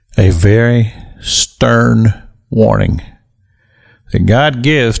a very stern warning that God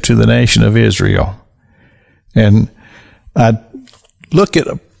gives to the nation of Israel. And I look at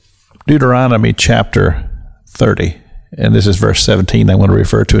Deuteronomy chapter 30, and this is verse 17 I want to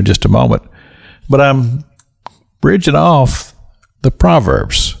refer to in just a moment. But I'm bridging off the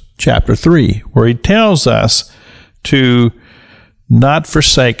Proverbs chapter 3, where he tells us to not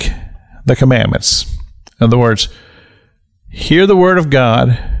forsake the commandments. In other words, hear the word of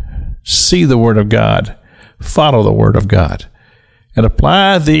God, see the word of God, follow the word of God, and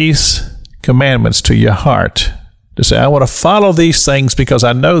apply these commandments to your heart. To say, I want to follow these things because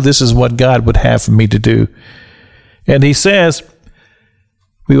I know this is what God would have for me to do. And he says,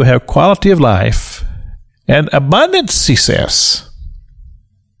 we will have quality of life and abundance, he says.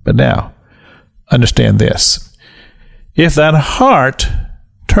 But now, understand this. If that heart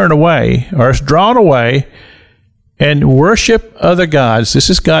turn away or is drawn away and worship other gods, this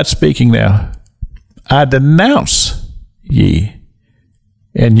is God speaking now, I denounce ye,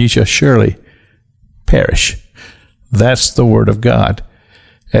 and ye shall surely perish. That's the word of God.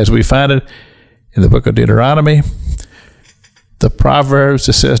 As we find it in the book of Deuteronomy, the Proverbs,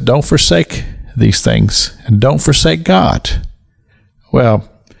 it says, don't forsake these things and don't forsake God. Well,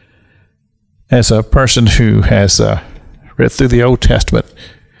 as a person who has read through the Old Testament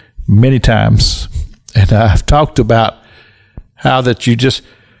many times, and I've talked about how that you just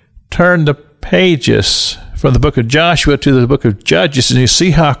turn the pages from the book of Joshua to the book of Judges, and you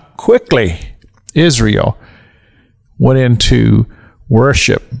see how quickly Israel went into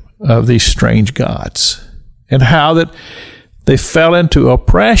worship of these strange gods, and how that they fell into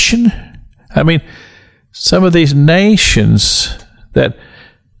oppression. I mean, some of these nations that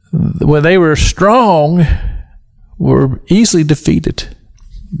when they were strong were easily defeated.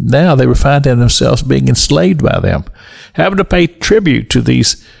 Now they were finding themselves being enslaved by them, having to pay tribute to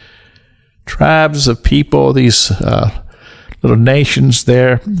these tribes of people, these little nations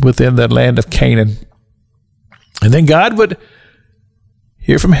there within the land of Canaan. And then God would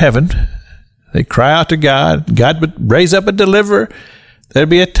hear from heaven. They'd cry out to God. God would raise up a deliverer. There'd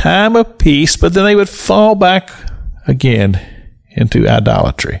be a time of peace, but then they would fall back again into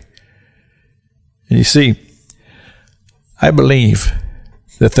idolatry. And you see, I believe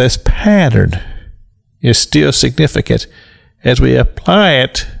that this pattern is still significant as we apply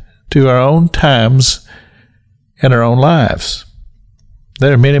it to our own times and our own lives.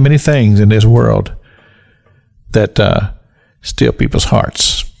 There are many, many things in this world that steal people's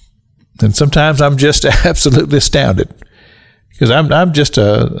hearts. And sometimes I'm just absolutely astounded because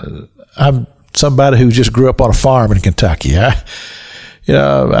I'm somebody who just grew up on a farm in Kentucky. I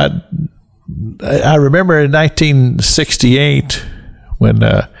remember in 1968 when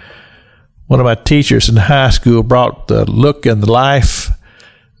one of my teachers in high school brought the Look and the Life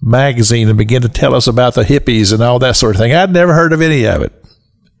magazine and began to tell us about the hippies and all that sort of thing. I'd never heard of any of it.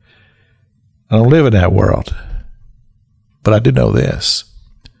 I don't live in that world. But I do know this,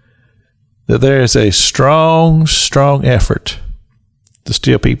 that there is a strong, strong effort to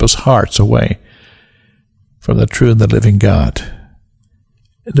steal people's hearts away from the true and the living God.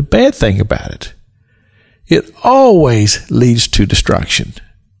 And the bad thing about it, it always leads to destruction,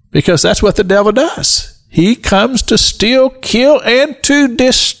 because that's what the devil does. He comes to steal, kill, and to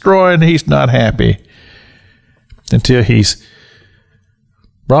destroy, and he's not happy until he's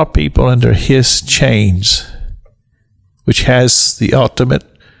brought people under his chains, which has the ultimate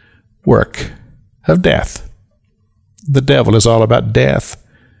work of death. The devil is all about death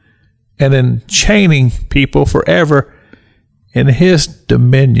and then chaining people forever in his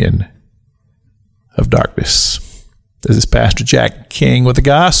dominion of darkness. This is Pastor Jack King with the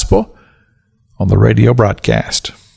gospel on the radio broadcast.